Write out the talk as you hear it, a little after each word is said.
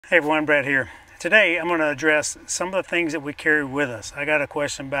Hey everyone, Brad here. Today I'm going to address some of the things that we carry with us. I got a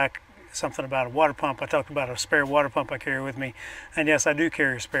question back, something about a water pump. I talked about a spare water pump I carry with me, and yes, I do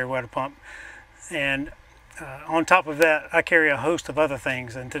carry a spare water pump. And on top of that, I carry a host of other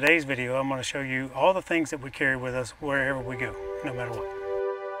things. In today's video, I'm going to show you all the things that we carry with us wherever we go, no matter what.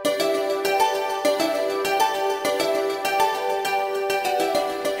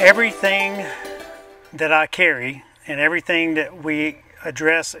 Everything that I carry and everything that we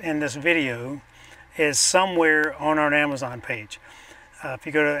address in this video is somewhere on our Amazon page. If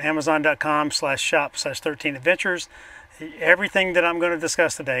you go to amazon.com/shop/13adventures, everything that I'm going to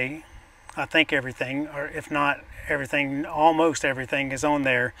discuss today, I think everything, or if not everything, almost everything is on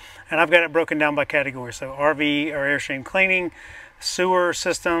there. And I've got it broken down by category. So RV or Airstream cleaning, sewer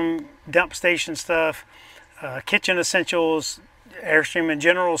system, dump station stuff, kitchen essentials, Airstream in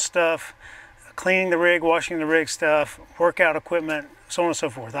general stuff, cleaning the rig, washing the rig stuff, workout equipment, so on and so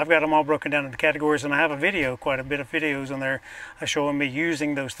forth. I've got them all broken down into categories, and I have a video, quite a bit of videos on there showing me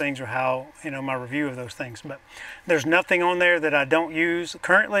using those things, or how, my review of those things. But there's nothing on there that I don't use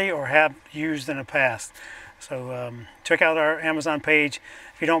currently or have used in the past. So check out our Amazon page.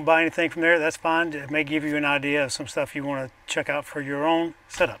 If you don't buy anything from there, that's fine. It may give you an idea of some stuff you want to check out for your own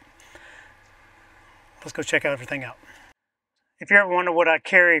setup. Let's go check everything out. If you ever wonder what I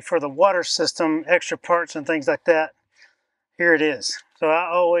carry for the water system, extra parts and things like that, here it is. So I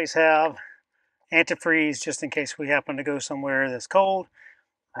always have antifreeze just in case we happen to go somewhere that's cold.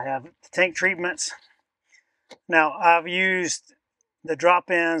 I have the tank treatments. Now I've used the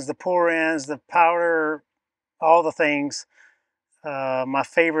drop-ins, the pour-ins, the powder, all the things. My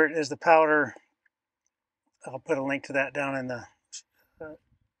favorite is the powder. I'll put a link to that down in the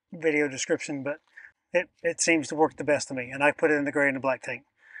video description, but it seems to work the best to me, and I put it in the gray and the black tank.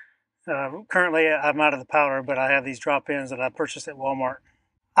 Currently I'm out of the powder, but I have these drop-ins that I purchased at Walmart.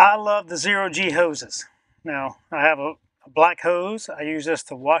 I love the 0G hoses. Now I have a black hose. I use this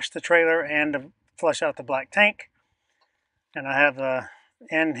to wash the trailer and to flush out the black tank. And I have the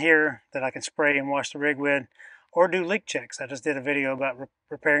end here that I can spray and wash the rig with, or do leak checks. I just did a video about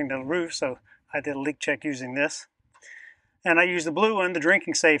repairing the roof, so I did a leak check using this. And I use the blue one, the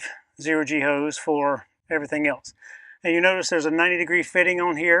drinking safe 0G hose, for everything else. And you notice there's a 90-degree fitting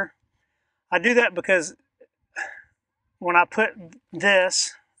on here. I do that because when I put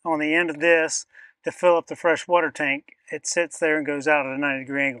this on the end of this to fill up the fresh water tank, it sits there and goes out at a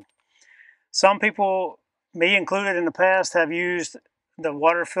 90-degree angle. Some people, me included in the past, have used the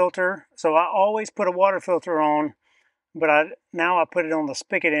water filter. So I always put a water filter on, but now I put it on the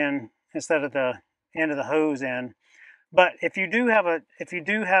spigot end instead of the end of the hose end. But if you do have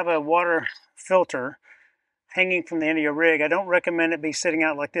a water filter hanging from the end of your rig, I don't recommend it be sitting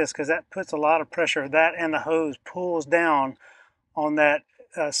out like this, because that puts a lot of pressure. That and the hose pulls down on that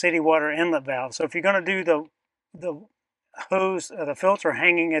city water inlet valve. So if you're going to do the hose, the filter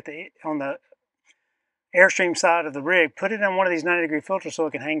hanging on the Airstream side of the rig, put it in one of these 90-degree filters so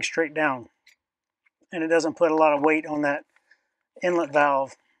it can hang straight down, and it doesn't put a lot of weight on that inlet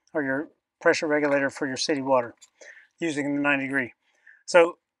valve or your pressure regulator for your city water using the 90-degree.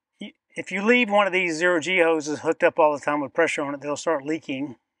 So if you leave one of these 0G hoses hooked up all the time with pressure on it, they'll start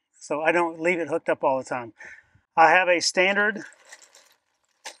leaking. So I don't leave it hooked up all the time. I have a standard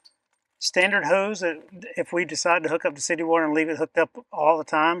hose that if we decide to hook up the city water and leave it hooked up all the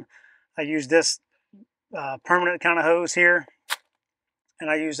time, I use this permanent kind of hose here, and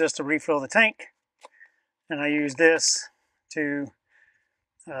I use this to refill the tank, and I use this to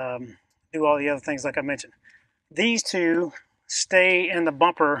do all the other things like I mentioned. These two stay in the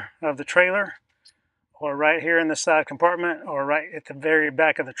bumper of the trailer, or right here in the side compartment, or right at the very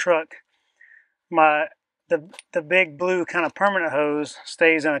back of the truck. The big blue kind of permanent hose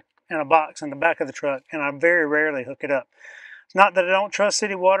stays in a box in the back of the truck, and I very rarely hook it up. It's not that I don't trust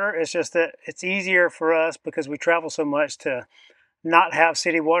city water, it's just that it's easier for us, because we travel so much, to not have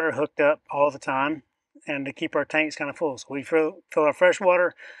city water hooked up all the time and to keep our tanks kind of full. So we fill our fresh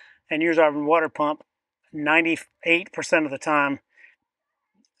water and use our water pump 98% of the time.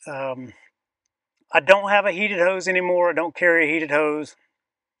 I don't have a heated hose anymore. I don't carry a heated hose.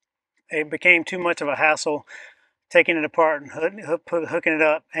 It became too much of a hassle taking it apart and hooking it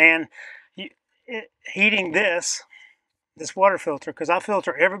up, and heating this water filter, because I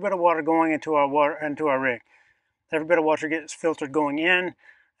filter every bit of water going into our rig. Every bit of water gets filtered going in,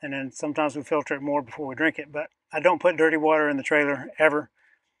 and then sometimes we filter it more before we drink it. But I don't put dirty water in the trailer ever.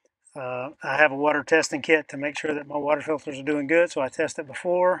 I have a water testing kit to make sure that my water filters are doing good, so I test it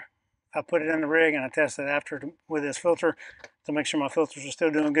before I put it in the rig, and I test it after with this filter to make sure my filters are still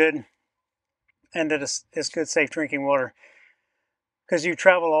doing good, and that it's good, safe drinking water. because you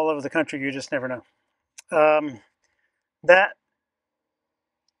travel all over the country, you just never know. That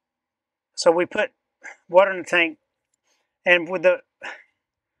so we put water in the tank, and with the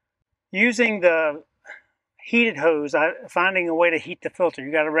using the heated hose, finding a way to heat the filter.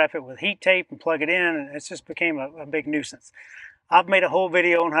 You got to wrap it with heat tape and plug it in, and it just became a big nuisance. I've made a whole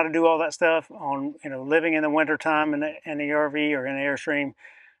video on how to do all that stuff on living in the winter time in the RV or in the Airstream,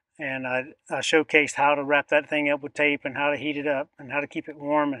 and I showcased how to wrap that thing up with tape and how to heat it up and how to keep it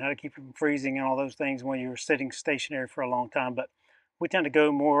warm and how to keep it from freezing and all those things when you're sitting stationary for a long time. But we tend to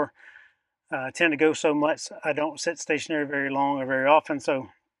go more, tend to go so much. I don't sit stationary very long or very often, so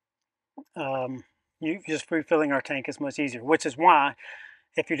you just refilling our tank is much easier, which is why,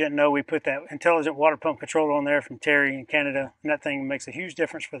 if you didn't know, we put that intelligent water pump controller on there from Terry in Canada, and that thing makes a huge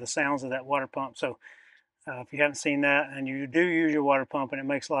difference for the sounds of that water pump. So if you haven't seen that and you do use your water pump and it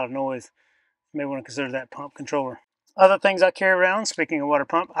makes a lot of noise, you may want to consider that pump controller. Other things I carry around, speaking of water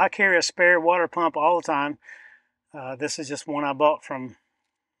pump, I carry a spare water pump all the time. This is just one I bought from,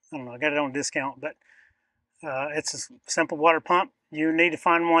 I don't know, I got it on discount, but it's a simple water pump. You need to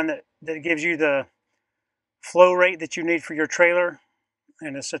find one that gives you the flow rate that you need for your trailer,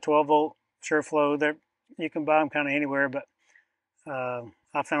 and it's a 12-volt SureFlow. You can buy them kind of anywhere, but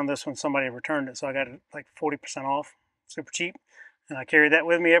I found this one, somebody returned it, so I got it like 40% off, super cheap, and I carry that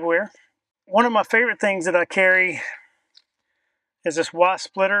with me everywhere. One of my favorite things that I carry is this Y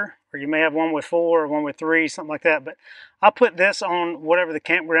splitter, or you may have one with 4 or one with 3, something like that, but I put this on whatever the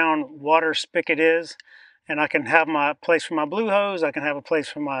campground water spigot is, and I can have my place for my blue hose, I can have a place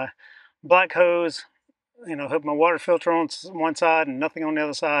for my black hose, hook my water filter on one side and nothing on the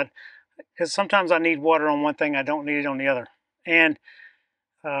other side, because sometimes I need water on one thing, I don't need it on the other. And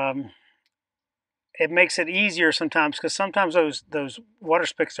it makes it easier sometimes, because sometimes those water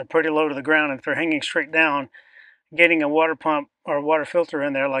spigots are pretty low to the ground, and if they're hanging straight down, getting a water pump or a water filter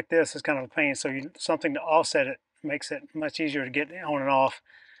in there like this is kind of a pain. So something to offset it makes it much easier to get on and off,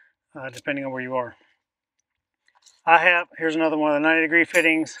 depending on where you are. Here's another one of the 90-degree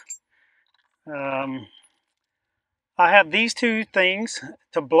fittings. I have these two things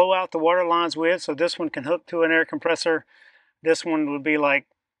to blow out the water lines with. So this one can hook to an air compressor. This one would be like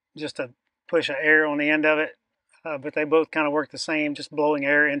just to push an air on the end of it. But they both kind of work the same, just blowing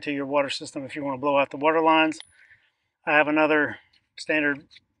air into your water system if you want to blow out the water lines. I have another standard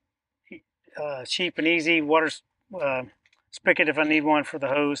cheap and easy water spigot if I need one for the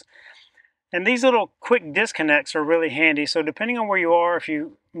hose. And these little quick disconnects are really handy. So depending on where you are, if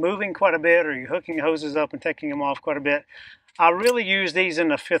you're moving quite a bit or you're hooking the hoses up and taking them off quite a bit, I really use these in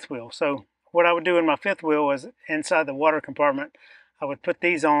the fifth wheel. So what I would do in my fifth wheel is inside the water compartment, I would put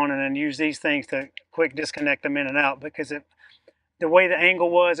these on and then use these things to quick disconnect them in and out, because the way the angle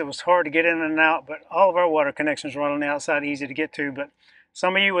was, it was hard to get in and out, but all of our water connections are right on the outside, easy to get to. But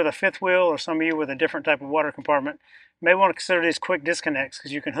some of you with a fifth wheel or some of you with a different type of water compartment may want to consider these quick disconnects,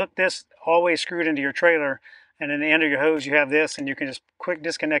 because you can hook this always screwed into your trailer, and in the end of your hose you have this, and you can just quick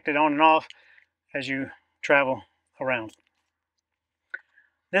disconnect it on and off as you travel around.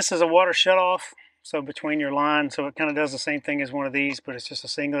 This is a water shutoff, so between your lines, so it kind of does the same thing as one of these, but it's just a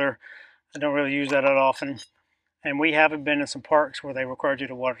singular. I don't really use that often. And we haven't been in some parks where they required you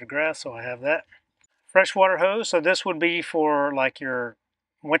to water the grass, so I have that. Freshwater hose, so this would be for like your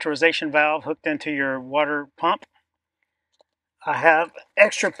winterization valve hooked into your water pump. I have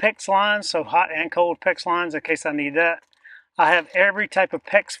extra PEX lines, so hot and cold PEX lines in case I need that. I have every type of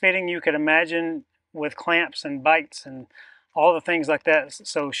PEX fitting you could imagine, with clamps and bites and all the things like that.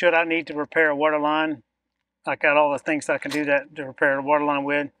 So should I need to repair a water line, I got all the things I can do that to repair a water line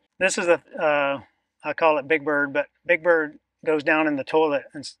with. This is I call it Big Bird, but Big Bird goes down in the toilet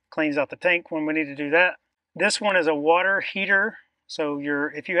and cleans out the tank when we need to do that. This one is a water heater. So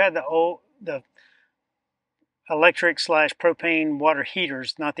if you had the electric / propane water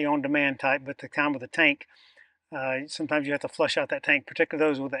heaters, not the on-demand type, but the kind with the tank, sometimes you have to flush out that tank, particularly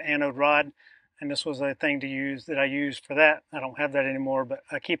those with the anode rod. And this was a thing that I used for that. I don't have that anymore, but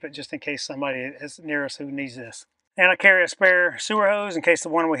I keep it just in case somebody is near us who needs this. And I carry a spare sewer hose in case the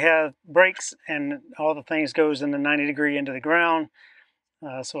one we have breaks, and all the things goes in the 90-degree into the ground,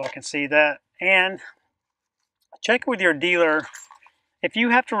 so I can see that. And check with your dealer. If you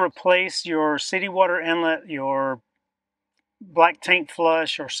have to replace your city water inlet, your black tank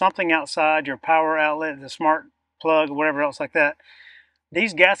flush, or something outside, your power outlet, the smart plug, or whatever else like that,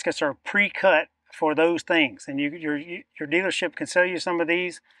 these gaskets are pre-cut for those things. And your dealership can sell you some of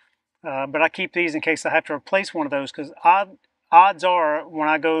these. But I keep these in case I have to replace one of those, because odds are when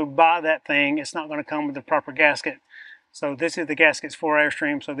I go buy that thing, it's not going to come with the proper gasket. So this is the gaskets for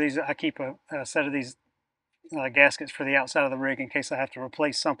Airstream. So I keep a set of these gaskets for the outside of the rig in case I have to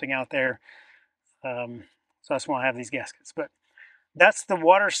replace something out there. So that's why I have these gaskets. But that's the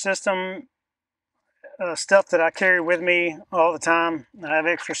water system stuff that I carry with me all the time. I have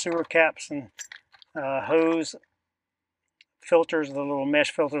extra sewer caps and hose filters, the little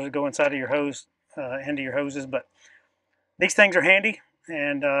mesh filters that go inside of your hose, into your hoses. But these things are handy,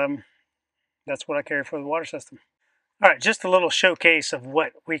 and that's what I carry for the water system. All right, just a little showcase of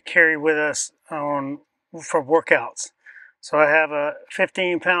what we carry with us for workouts. So I have a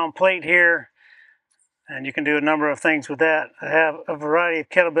 15-pound plate here, and you can do a number of things with that. I have a variety of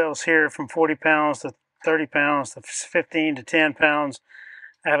kettlebells here from 40 pounds to 30 pounds to 15 to 10 pounds.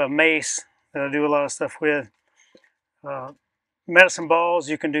 I have a mace that I do a lot of stuff with. Medicine balls,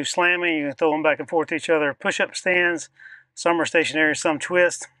 you can do slamming, you can throw them back and forth to each other. Push-up stands, some are stationary, some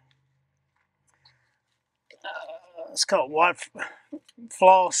twist. It's called wad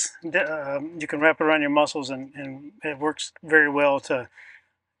floss. You can wrap it around your muscles, and it works very well to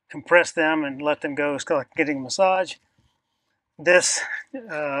compress them and let them go. It's like getting a massage. This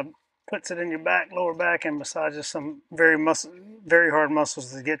puts it in your back, lower back, and massages some very hard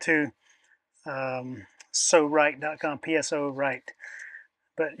muscles to get to. SoRight.com, PSO right.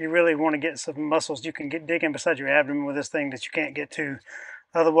 But you really want to get some muscles you can dig in beside your abdomen with this thing that you can't get to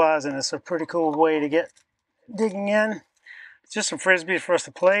otherwise, and it's a pretty cool way to get digging in. Just some frisbees for us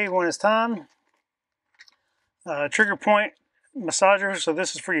to play when it's time. Trigger point massager. So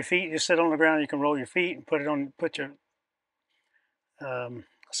this is for your feet. You sit on the ground, you can roll your feet and put your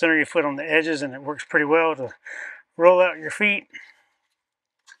center your foot on the edges, and it works pretty well to roll out your feet.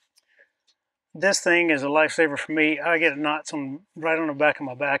 This thing is a lifesaver for me. I get knots right on the back of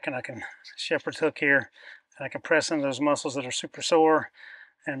my back, and I can shepherd's hook here, and I can press into those muscles that are super sore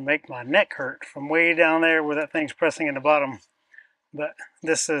and make my neck hurt from way down there where that thing's pressing in the bottom. But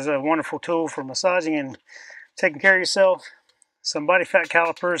this is a wonderful tool for massaging and taking care of yourself. Some body fat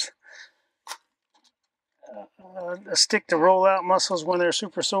calipers, a stick to roll out muscles when they're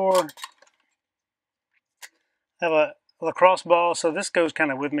super sore. I have a lacrosse ball, so this goes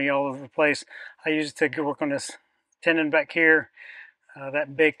kind of with me all over the place. I use it to work on this tendon back here,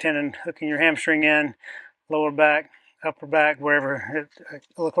 that big tendon hooking your hamstring in, lower back, upper back, wherever.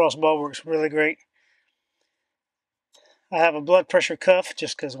 A lacrosse ball works really great. I have a blood pressure cuff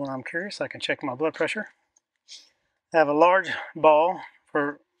just because when I'm curious I can check my blood pressure. I have a large ball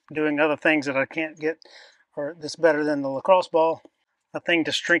for doing other things that I can't get, or that's better than the lacrosse ball. A thing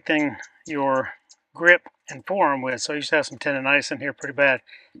to strengthen your grip and forearm with, so I used to have some tendonitis in here pretty bad.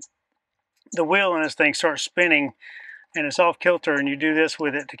 The wheel in this thing starts spinning and it's off kilter, and you do this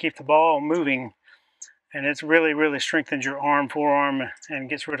with it to keep the ball moving, and it's really strengthens your forearm, and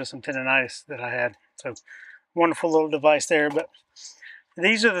gets rid of some tendonitis that I had. So wonderful little device there. But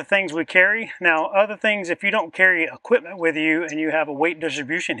these are the things we carry. Now other things, if you don't carry equipment with you and you have a weight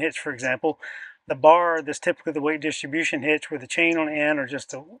distribution hitch, for example, the bar that's typically the weight distribution hitch with a chain on the end, or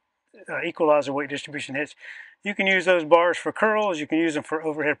just a equalizer weight distribution hitch, you can use those bars for curls, you can use them for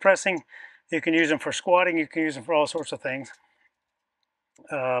overhead pressing, you can use them for squatting, you can use them for all sorts of things.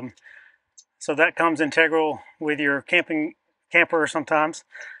 So that comes integral with your camper sometimes.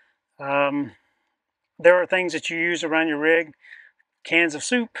 There are things that you use around your rig, cans of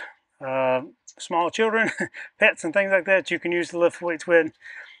soup, small children, pets and things like that you can use to lift weights with.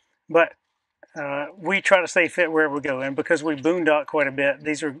 But we try to stay fit wherever we go, and because we boondock quite a bit,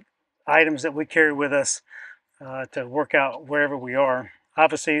 these are items that we carry with us to work out wherever we are.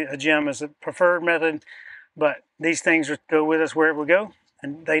 Obviously a gym is a preferred method, but these things go with us wherever we go,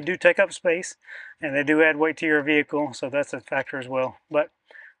 and they do take up space and they do add weight to your vehicle, so that's a factor as well. But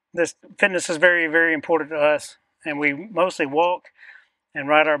this fitness is very important to us, and we mostly walk and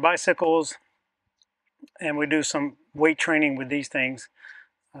ride our bicycles, and we do some weight training with these things,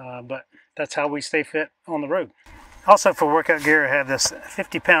 but that's how we stay fit on the road. Also for workout gear, I have this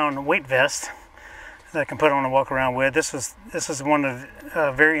 50-pound weight vest that I can put on and walk around with. This is one of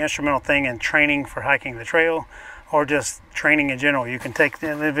a very instrumental thing in training for hiking the trail, or just training in general. You can take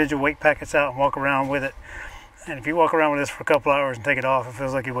the individual weight packets out and walk around with it, and if you walk around with this for a couple hours and take it off, it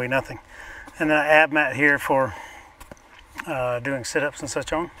feels like you weigh nothing. And then an ab mat here for doing sit-ups and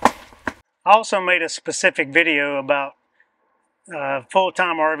such on. I also made a specific video about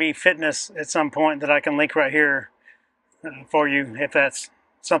full-time RV fitness at some point that I can link right here for you if that's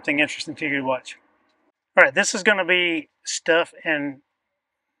something interesting to you to watch. All right, this is going to be stuff in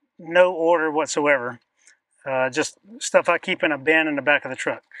no order whatsoever. Just stuff I keep in a bin in the back of the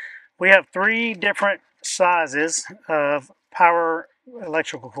truck. We have 3 different sizes of power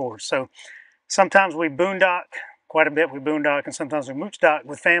electrical cords. So sometimes we boondock quite a bit. We boondock, and sometimes we mooch dock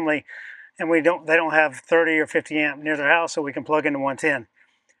with family, and they don't have 30 or 50 amp near their house, so we can plug into 110.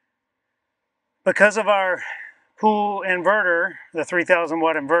 Because of our pool inverter, the 3,000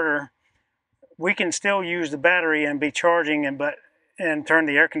 watt inverter, we can still use the battery and be charging and turn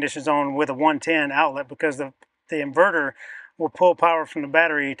the air conditioners on with a 110 outlet, because the inverter will pull power from the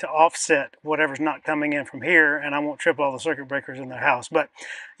battery to offset whatever's not coming in from here, and I won't trip all the circuit breakers in the house. But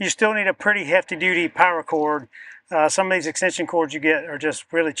you still need a pretty hefty duty power cord. Some of these extension cords you get are just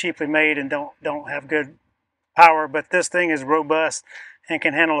really cheaply made and don't have good power, but this thing is robust and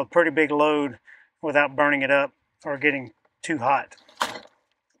can handle a pretty big load without burning it up or getting too hot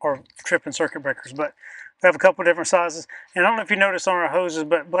or tripping circuit breakers. But we have a couple different sizes, and I don't know if you noticed on our hoses,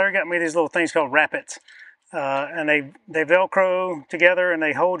 but Blair got me these little things called Rapids, and they velcro together and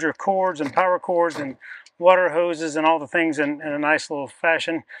they hold your cords and power cords and water hoses and all the things in a nice little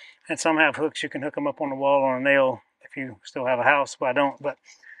fashion. And some have hooks, you can hook them up on the wall on a nail if you still have a house, but I don't. But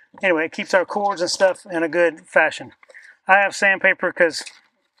anyway, it keeps our cords and stuff in a good fashion. I have sandpaper because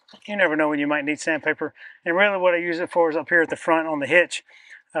you never know when you might need sandpaper, and really what I use it for is up here at the front on the hitch.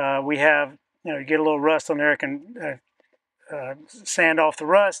 We have, you get a little rust on there, I can sand off the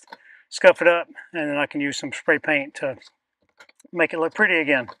rust, scuff it up, and then I can use some spray paint to make it look pretty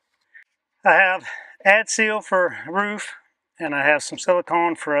again. I have Ad Seal for roof, and I have some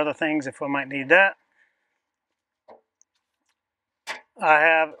silicone for other things if I might need that. I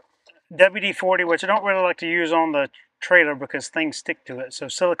have WD-40, which I don't really like to use on the trailer because things stick to it. So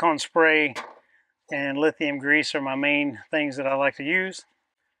silicone spray and lithium grease are my main things that I like to use.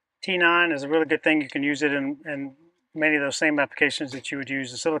 T9 is a really good thing. You can use it in many of those same applications that you would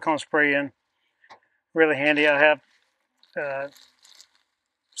use the silicone spray in. Really handy. I have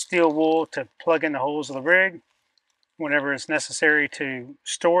steel wool to plug in the holes of the rig whenever it's necessary to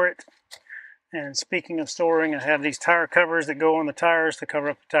store it. And speaking of storing, I have these tire covers that go on the tires to cover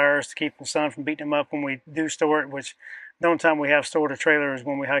up the tires to keep the sun from beating them up when we do store it, which the only time we have stored a trailer is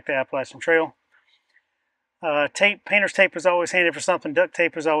when we hike the Appalachian Trail. Tape, painter's tape is always handy for something. Duct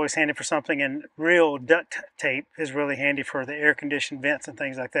tape is always handy for something, and real duct tape is really handy for the air-conditioned vents and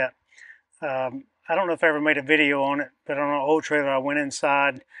things like that. I don't know if I ever made a video on it, but on an old trailer I went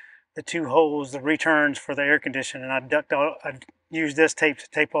inside the two holes, the returns for the air conditioning, and I used this tape to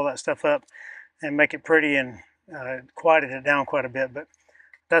tape all that stuff up and make it pretty, and quieted it down quite a bit. But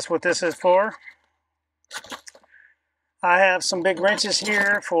that's what this is for. I have some big wrenches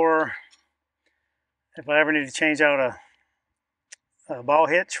here for if I ever need to change out a ball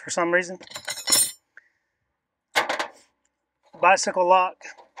hitch for some reason. Bicycle lock.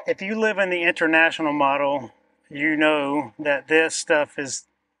 If you live in the international model, you know that this stuff is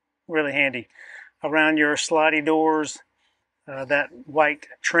really handy. Around your slidey doors, that white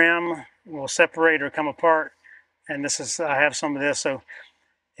trim will separate or come apart, and I have some of this, so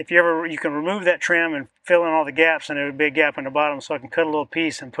if you can remove that trim and fill in all the gaps, and there's a big gap in the bottom, so I can cut a little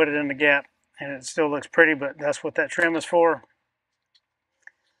piece and put it in the gap, and it still looks pretty, but that's what that trim is for.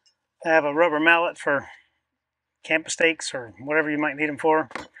 I have a rubber mallet for camp stakes or whatever you might need them for.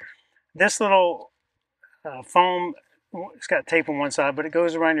 This little foam, it's got tape on one side, but it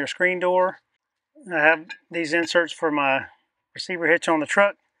goes around your screen door. I have these inserts for my receiver hitch on the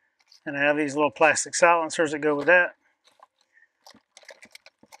truck, and I have these little plastic silencers that go with that.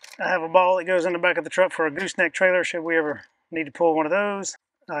 I have a ball that goes in the back of the truck for a gooseneck trailer should we ever need to pull one of those.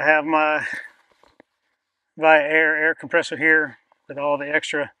 I have my Via air compressor here with all the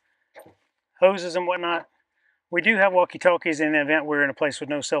extra hoses and whatnot. We do have walkie-talkies in the event we're in a place with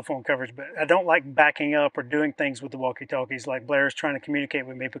no cell phone coverage, but I don't like backing up or doing things with the walkie-talkies like Blair's trying to communicate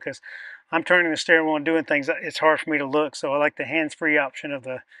with me, because I'm turning the steering wheel and doing things. It's hard for me to look, so I like the hands-free option of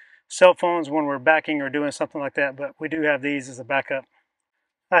the cell phones when we're backing or doing something like that, but we do have these as a backup.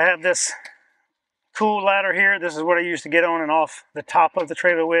 I have this cool ladder here. This is what I use to get on and off the top of the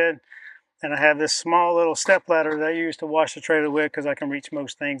trailer with. And I have this small little step ladder that I use to wash the trailer with, because I can reach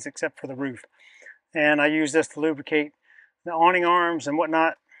most things except for the roof. And I use this to lubricate the awning arms and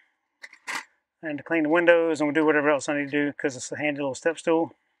whatnot, and to clean the windows and do whatever else I need to do, because it's a handy little step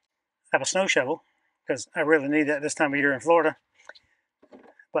stool. I have a snow shovel, because I really need that this time of year in Florida.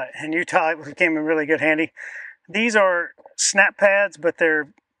 But in Utah, it came in really good handy. These are snap pads, but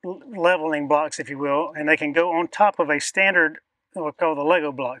they're leveling blocks, if you will, and they can go on top of a standard, what we call the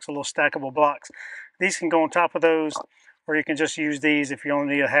Lego blocks, the little stackable blocks. These can go on top of those, or you can just use these if you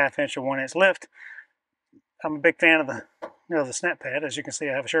only need a 1/2 inch or 1 inch lift. I'm a big fan of the snap pad. As you can see,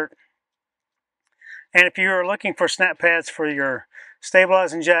 I have a shirt. And if you're looking for snap pads for your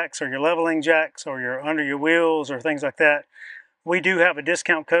stabilizing jacks or your leveling jacks or your under your wheels or things like that, we do have a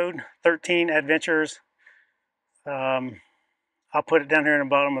discount code, 13 Adventures. I'll put it down here in the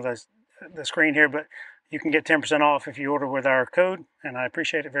bottom of the the screen here, but you can get 10% off if you order with our code, and I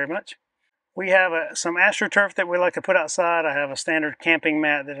appreciate it very much. We have some AstroTurf that we like to put outside. I have a standard camping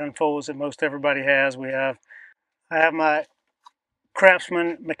mat that unfolds that most everybody has. I have my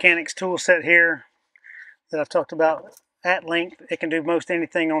Craftsman Mechanics tool set here that I've talked about at length. It can do most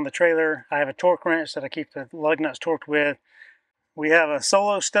anything on the trailer. I have a torque wrench that I keep the lug nuts torqued with. We have a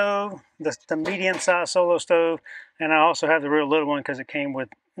solo stove, the medium-sized solo stove, and I also have the real little one because it came with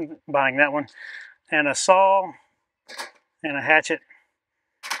buying that one, and a saw and a hatchet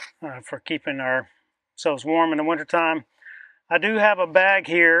for keeping ourselves warm in the wintertime. I do have a bag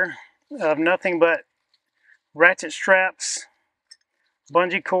here of nothing but ratchet straps,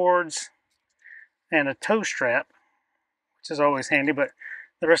 bungee cords, and a tow strap, which is always handy, but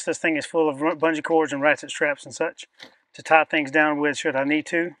the rest of this thing is full of bungee cords and ratchet straps and such to tie things down with should I need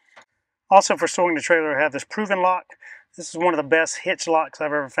to. Also, for storing the trailer, I have this Proven lock. This is one of the best hitch locks I've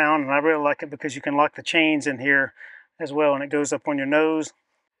ever found, and I really like it because you can lock the chains in here as well, and it goes up on your nose.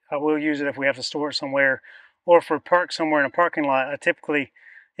 I will use it if we have to store it somewhere, or if we're parked somewhere in a parking lot. I typically,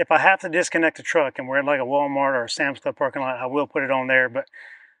 if I have to disconnect the truck and we're at like a Walmart or a Sam's Club parking lot, I will put it on there, but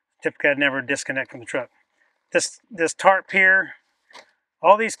typically I'd never disconnect from the truck. This tarp here,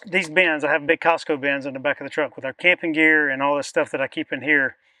 all these bins, I have big Costco bins in the back of the truck with our camping gear and all this stuff that I keep in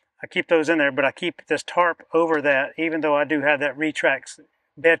here. I keep those in there, but I keep this tarp over that, even though I do have that Retrax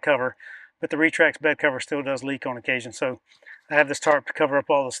bed cover, but the Retrax bed cover still does leak on occasion. So I have this tarp to cover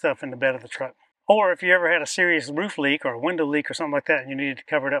up all the stuff in the bed of the truck. Or if you ever had a serious roof leak or a window leak or something like that and you needed to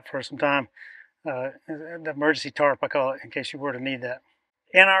cover it up for some time, the emergency tarp, I call it, in case you were to need that.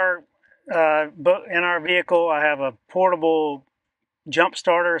 In our vehicle, I have a portable jump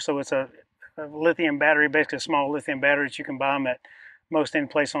starter. So it's a lithium battery, basically a small lithium battery that you can buy them at most any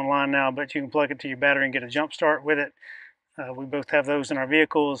place online now, but you can plug it to your battery and get a jump start with it. We both have those in our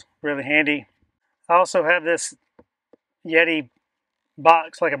vehicles, really handy. I also have this Yeti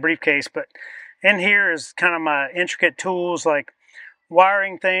box, like a briefcase, but in here is kind of my intricate tools like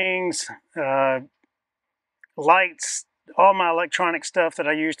wiring things, lights, all my electronic stuff that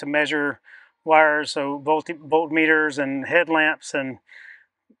I use to measure wires, so voltmeters and headlamps and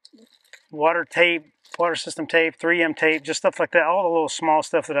water tape, water system tape, 3M tape, just stuff like that, all the little small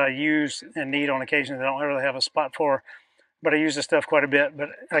stuff that I use and need on occasion that I don't really have a spot for, but I use this stuff quite a bit. But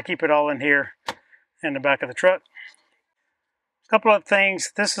I keep it all in here in the back of the truck. A couple of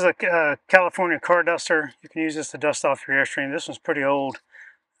things. This is a California car duster. You can use this to dust off your Airstream. This one's pretty old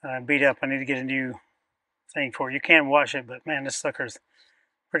and beat up. I need to get a new thing for it. You can wash it, but man, this sucker's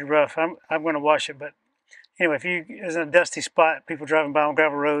pretty rough. I'm going to wash it, but anyway, if you is in a dusty spot, people driving by on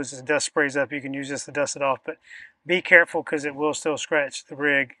gravel roads, as dust sprays up, you can use this to dust it off. But be careful because it will still scratch the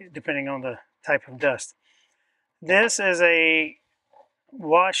rig depending on the type of dust. This is a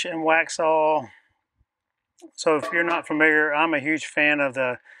wash and wax all. So if you're not familiar, I'm a huge fan of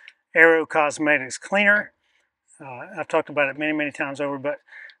the Aero Cosmetics cleaner. I've talked about it many times over, but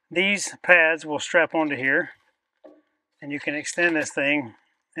these pads will strap onto here, and you can extend this thing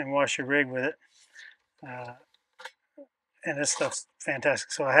and wash your rig with it. And this stuff's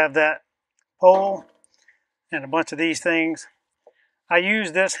fantastic. So I have that pole and a bunch of these things. I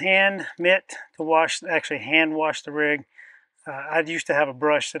use this hand mitt to actually hand wash the rig. I used to have a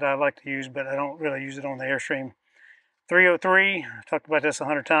brush that I like to use, but I don't really use it on the Airstream. 303, I've talked about this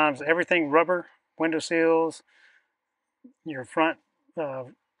 100 times. Everything rubber, window seals, your front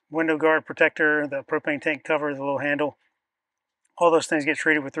window guard protector, the propane tank cover, the little handle. All those things get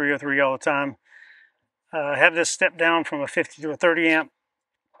treated with 303 all the time. I have this step down from a 50 to a 30 amp.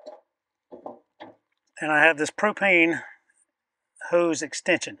 And I have this propane hose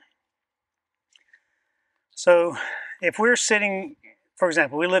extension. So if we're sitting, for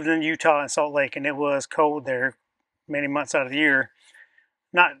example, we lived in Utah and Salt Lake, and it was cold there many months out of the year.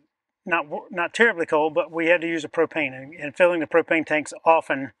 Not terribly cold, but we had to use a propane, and filling the propane tanks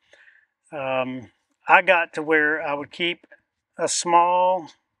often. I got to where I would keep a small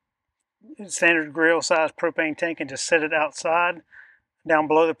standard grill size propane tank and just set it outside down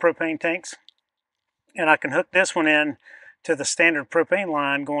below the propane tanks, and I can hook this one in to the standard propane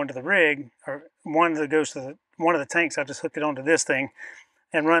line going to the rig, or one that goes to one of the tanks. I just hook it onto this thing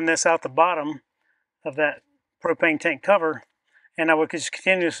and run this out the bottom of that propane tank cover, and I would just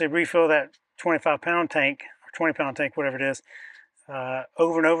continuously refill that 25-pound tank or 20-pound tank, whatever it is,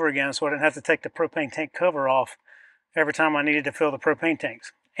 over and over again, so I didn't have to take the propane tank cover off every time I needed to fill the propane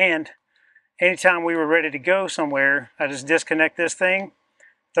tanks. And anytime we were ready to go somewhere, I just disconnect this thing,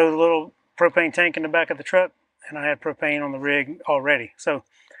 throw the little propane tank in the back of the truck, and I had propane on the rig already. So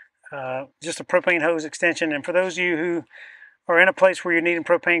just a propane hose extension. And for those of you who are in a place where you're needing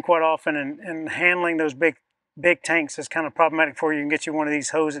propane quite often, and handling those big tanks is kind of problematic for you, you can get you one of these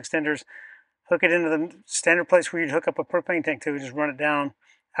hose extenders, hook it into the standard place where you'd hook up a propane tank to, just run it down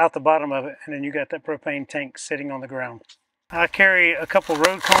out the bottom of it, and then you got that propane tank sitting on the ground. I carry a couple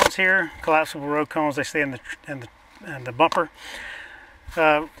road cones here, collapsible road cones. They stay in the bumper.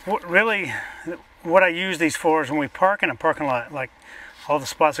 What I use these for is when we park in a parking lot, like all the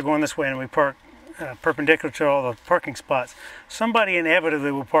spots are going this way and we park perpendicular to all the parking spots, somebody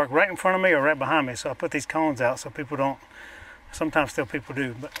inevitably will park right in front of me or right behind me, so I put these cones out so people don't, sometimes still people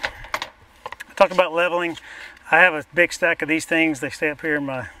do. But I talked about leveling. I have a big stack of these things. They stay up here in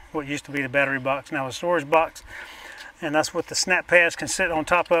my, what used to be the battery box, now a storage box, and that's what the snap pads can sit on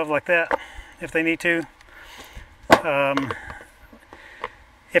top of like that if they need to.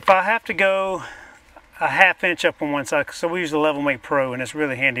 If I have to go a ½ inch up on one side, so we use the Level Mate Pro and it's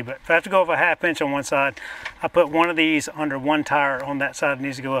really handy, but if I have to go over a ½ inch on one side, I put one of these under one tire on that side that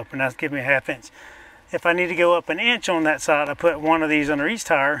needs to go up, and that'll give me a ½ inch. If I need to go up an inch on that side, I put one of these under each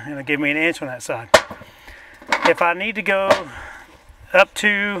tire and it'll give me an inch on that side. If I need to go up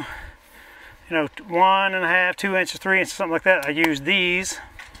to, 1.5, 2 inches, 3 inches, something like that, I use these.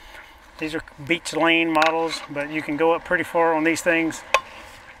 These are beach lane models, but you can go up pretty far on these things.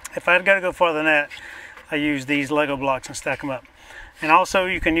 If I've got to go farther than that, I use these Lego blocks and stack them up. And also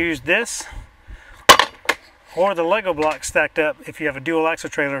you can use this or the Lego blocks stacked up if you have a dual axle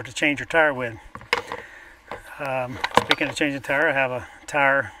trailer to change your tire with. Speaking of changing tire, I have a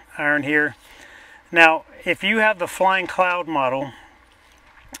tire iron here. Now, if you have the Flying Cloud model,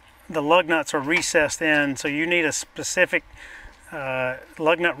 the lug nuts are recessed in, so you need a specific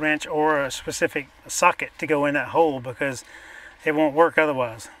lug nut wrench or a specific socket to go in that hole because it won't work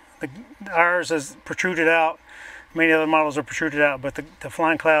otherwise. Ours is protruded out. Many other models are protruded out, but the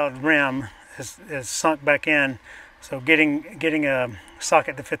Flying Cloud rim is sunk back in, so getting a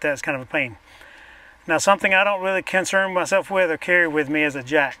socket to fit that is kind of a pain. Now, something I don't really concern myself with or carry with me is a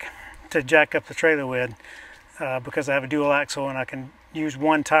jack to jack up the trailer with, because I have a dual axle and I can use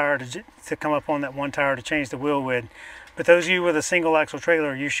one tire to come up on that one tire to change the wheel with. But those of you with a single axle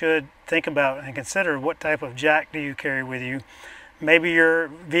trailer, you should think about and consider what type of jack do you carry with you. Maybe your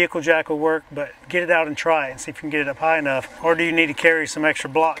vehicle jack will work, but get it out and try it and see if you can get it up high enough. Or do you need to carry some extra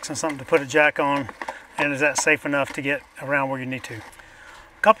blocks and something to put a jack on, and is that safe enough to get around where you need to?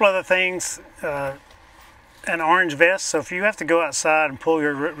 A couple other things, an orange vest. So if you have to go outside and pull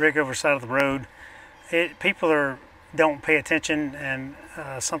your rig over the side of the road, people don't pay attention, and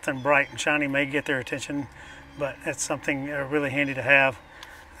something bright and shiny may get their attention, but it's something really handy to have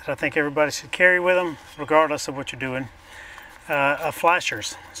that I think everybody should carry with them regardless of what you're doing.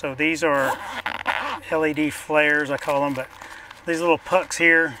 Flashers. So these are LED flares, I call them, but these little pucks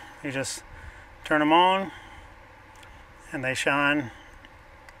here, you just turn them on and they shine,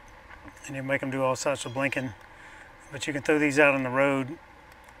 and you make them do all sorts of blinking. But you can throw these out on the road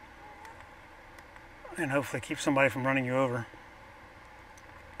and hopefully keep somebody from running you over.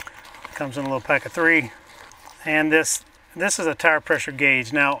 It comes in a little pack of 3, and this is a tire pressure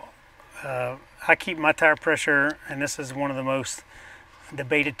gauge. Now I keep my tire pressure, and this is one of the most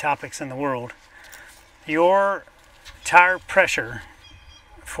debated topics in the world. Your tire pressure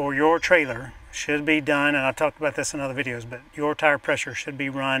for your trailer should be done, and I've talked about this in other videos, but your tire pressure should be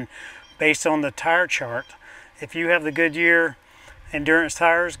run based on the tire chart. If you have the Goodyear endurance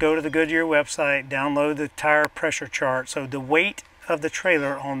tires, go to the Goodyear website, download the tire pressure chart. So the weight of the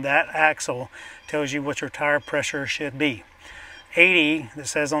trailer on that axle tells you what your tire pressure should be. 80 that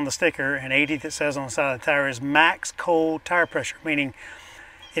says on the sticker and 80 that says on the side of the tire is max cold tire pressure, meaning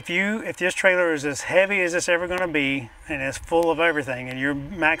if this trailer is as heavy as it's ever going to be and it's full of everything and you're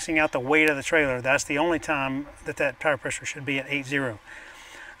maxing out the weight of the trailer, that's the only time that tire pressure should be at 80.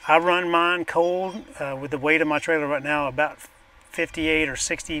 I run mine cold with the weight of my trailer right now about 58 or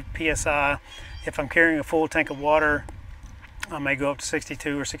 60 psi. If I'm carrying a full tank of water, I may go up to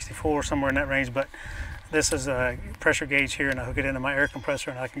 62 or 64, somewhere in that range, but this is a pressure gauge here, and I hook it into my air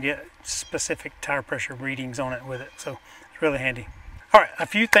compressor and I can get specific tire pressure readings on it with it, so it's really handy. Alright, a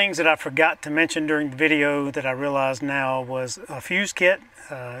few things that I forgot to mention during the video that I realized now was a fuse kit.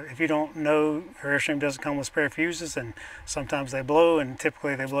 If you don't know, your Airstream doesn't come with spare fuses, and sometimes they blow, and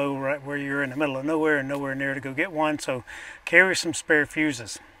typically they blow right where you're in the middle of nowhere and nowhere near to go get one, so carry some spare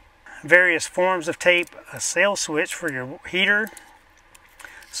fuses. Various forms of tape, a sail switch for your heater,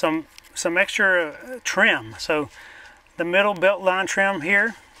 some extra trim. So the middle belt line trim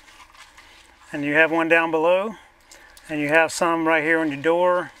here, and you have one down below, and you have some right here on your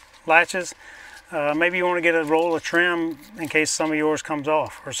door latches. Maybe you want to get a roll of trim in case some of yours comes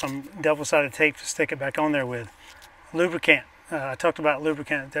off, or some double-sided tape to stick it back on there with. Lubricant. I talked about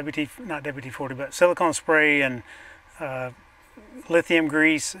lubricant, not WD-40, but silicone spray and lithium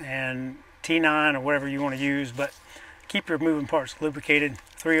grease and T9 or whatever you want to use, but keep your moving parts lubricated.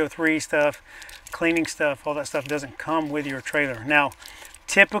 303 stuff, cleaning stuff, all that stuff doesn't come with your trailer. Now,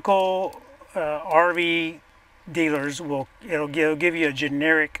 typical RV dealers it'll give you a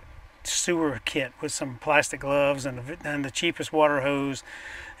generic sewer kit with some plastic gloves and the cheapest water hose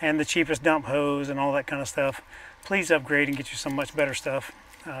and the cheapest dump hose and all that kind of stuff. Please upgrade and get you some much better stuff,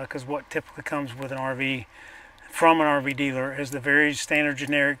 because what typically comes with an RV from an RV dealer is the very standard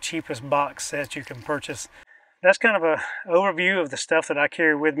generic cheapest box set you can purchase. That's kind of a overview of the stuff that I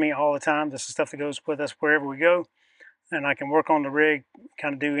carry with me all the time. This is stuff that goes with us wherever we go, and I can work on the rig,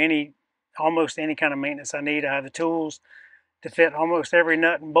 kind of do almost any kind of maintenance I need. I have the tools to fit almost every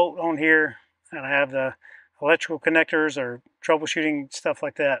nut and bolt on here, and I have the electrical connectors or troubleshooting stuff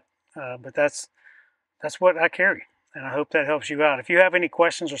like that. But that's what I carry, and I hope that helps you out. If you have any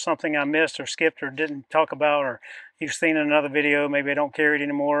questions or something I missed or skipped or didn't talk about, or you've seen in another video, maybe I don't carry it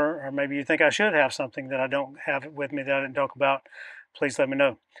anymore, or maybe you think I should have something that I don't have it with me that I didn't talk about, please let me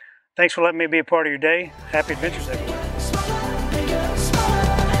know. Thanks for letting me be a part of your day. Happy adventures, everyone.